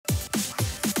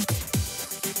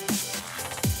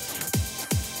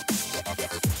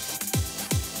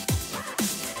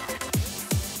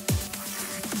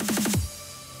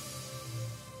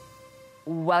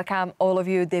Welcome all of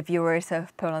you, the viewers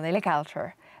of Poland Daily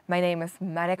Culture. My name is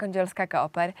Maria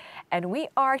Kądzielska-Koper, and we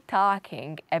are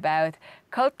talking about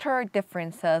cultural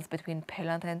differences between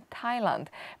Poland and Thailand,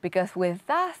 because with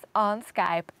us on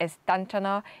Skype is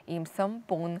Tanchana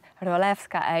Imsompun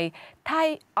Rolewska, a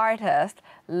Thai artist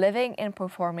living and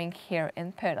performing here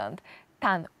in Poland.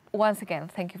 Tan, once again,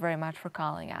 thank you very much for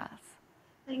calling us.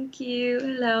 Thank you.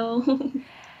 Hello.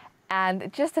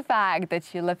 And just the fact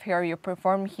that you live here, you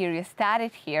perform here, you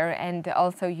studied here, and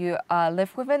also you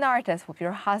live with an artist, with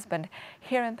your husband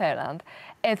here in Poland,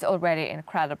 it's already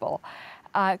incredible.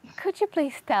 Could you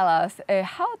please tell us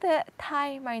how the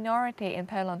Thai minority in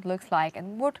Poland looks like,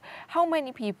 and how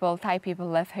many Thai people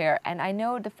live here? And I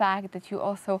know the fact that you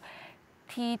also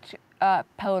teach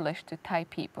Polish to Thai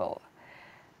people.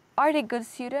 Are they good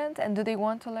students, and do they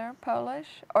want to learn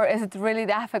Polish? Or is it really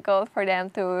difficult for them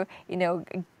to,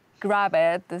 grab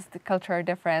it, the cultural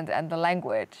difference and the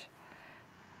language?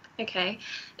 Okay,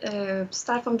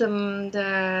 start from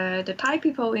the Thai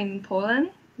people in Poland.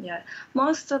 Yeah,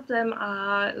 most of them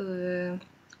are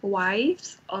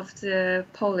wives of the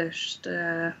Polish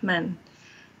men,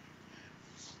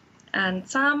 and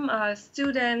some are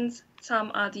students.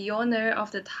 Some are the owner of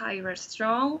the Thai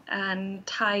restaurant and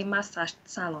Thai massage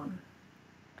salon.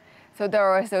 So there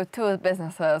are also two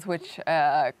businesses which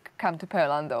come to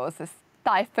Poland. Those is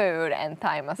Thai food and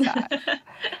Thai massage.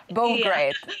 Both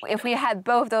great. If we had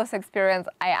both those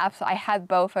experiences, I had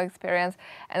both experience,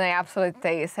 and I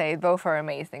absolutely say both are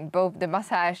amazing, both the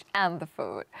massage and the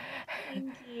food.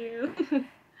 Thank you.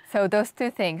 So those two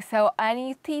things. So, and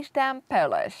you teach them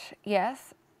Polish,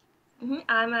 yes?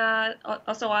 I'm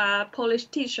also a Polish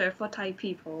teacher for Thai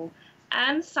people,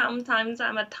 and sometimes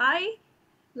I'm a Thai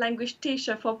language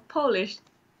teacher for Polish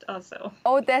also.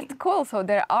 Oh, that's cool. So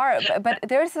there are, but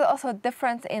there's also a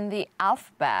difference in the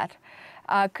alphabet.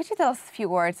 Could you tell us a few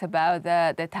words about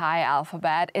the Thai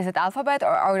alphabet? Is it alphabet or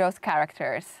are those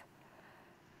characters?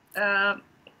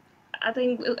 I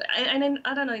think,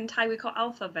 I don't know, in Thai we call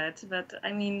alphabet, but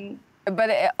I mean... But,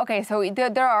 okay, so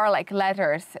there are like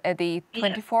letters, the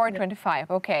 24, yes.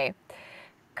 25, okay.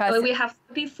 Well, we have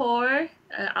 34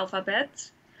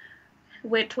 alphabets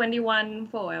with 21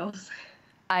 vowels.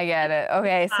 I get it.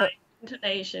 Okay, so 5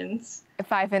 intonations.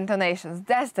 5 intonations.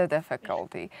 That's the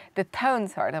difficulty. The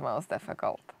tones are the most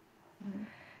difficult.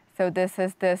 So this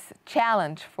is this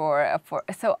challenge for.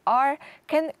 So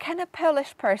can a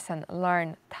Polish person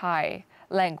learn Thai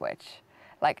language,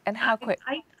 like, and how quick?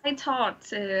 I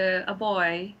taught a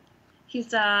boy.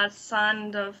 He's a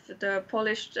son of the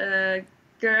Polish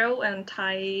girl and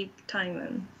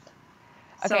Thaiman.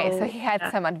 Okay, so he had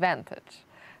some advantage.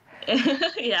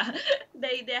 Yeah,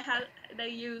 they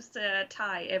used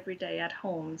Thai every day at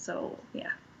home, so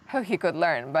yeah. Oh, he could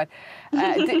learn, but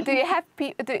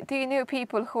do you know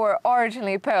people who are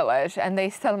originally Polish and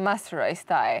they still masterize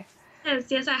Thai?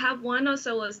 Yes, I have one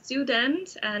also a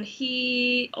student, and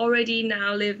he already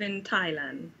now live in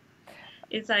Thailand.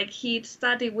 It's like he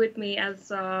studied with me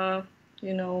as a,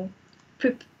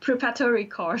 preparatory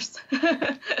course,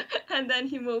 and then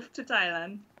he moved to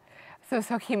Thailand.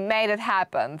 So he made it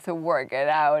happen to work it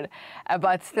out,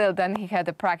 but still then he had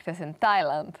to practice in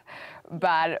Thailand.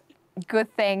 But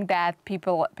good thing that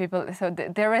people, so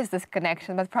there is this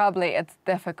connection, but probably it's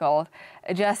difficult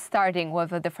just starting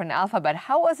with a different alphabet.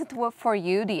 How was it for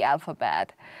you, the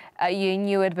alphabet? You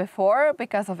knew it before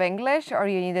because of English, or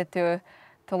you needed to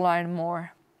learn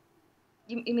more?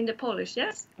 You mean the Polish,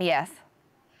 yes? Yes.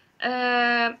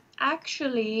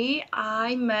 Actually,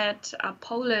 I met a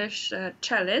Polish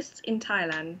cellist in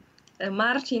Thailand,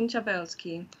 Marcin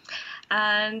Chabelski,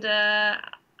 and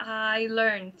I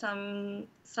learned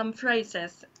some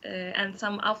phrases and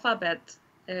some alphabet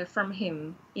from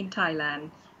him in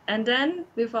Thailand. And then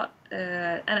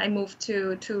I moved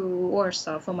to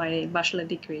Warsaw for my bachelor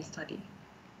degree study.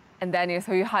 And then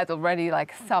so you had already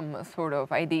like some sort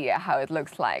of idea how it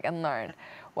looks like and learned.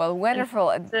 Well,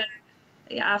 wonderful.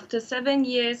 After 7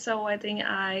 years, so I think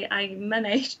I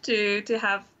managed to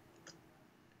have,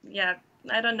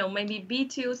 I don't know, maybe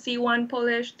B2, C1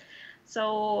 Polish.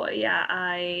 So yeah,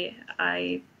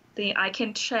 I think I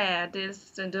can share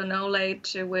the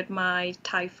knowledge with my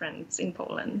Thai friends in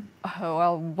Poland. Oh,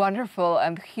 well, wonderful,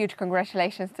 and huge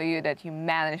congratulations to you that you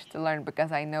managed to learn,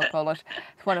 because I know Polish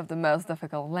is one of the most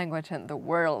difficult languages in the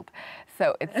world.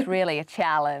 So it's really a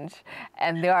challenge.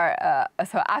 And there are,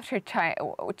 so after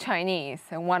Chinese,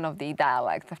 one of the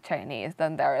dialects of Chinese,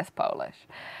 then there is Polish.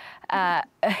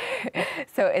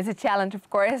 So it's a challenge, of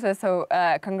course, so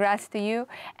congrats to you.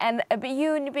 And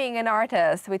you being an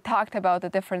artist, we talked about the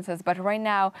differences, but right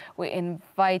now we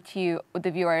invite you,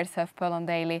 the viewers of Poland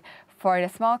Daily, for the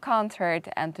small concert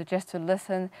and to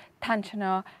listen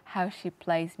Tanchana how she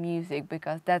plays music,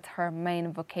 because that's her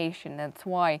main vocation. That's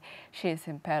why she is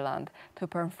in Poland, to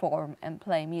perform and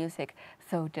play music.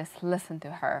 So just listen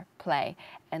to her play,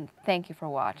 and thank you for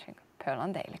watching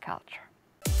Poland Daily Culture.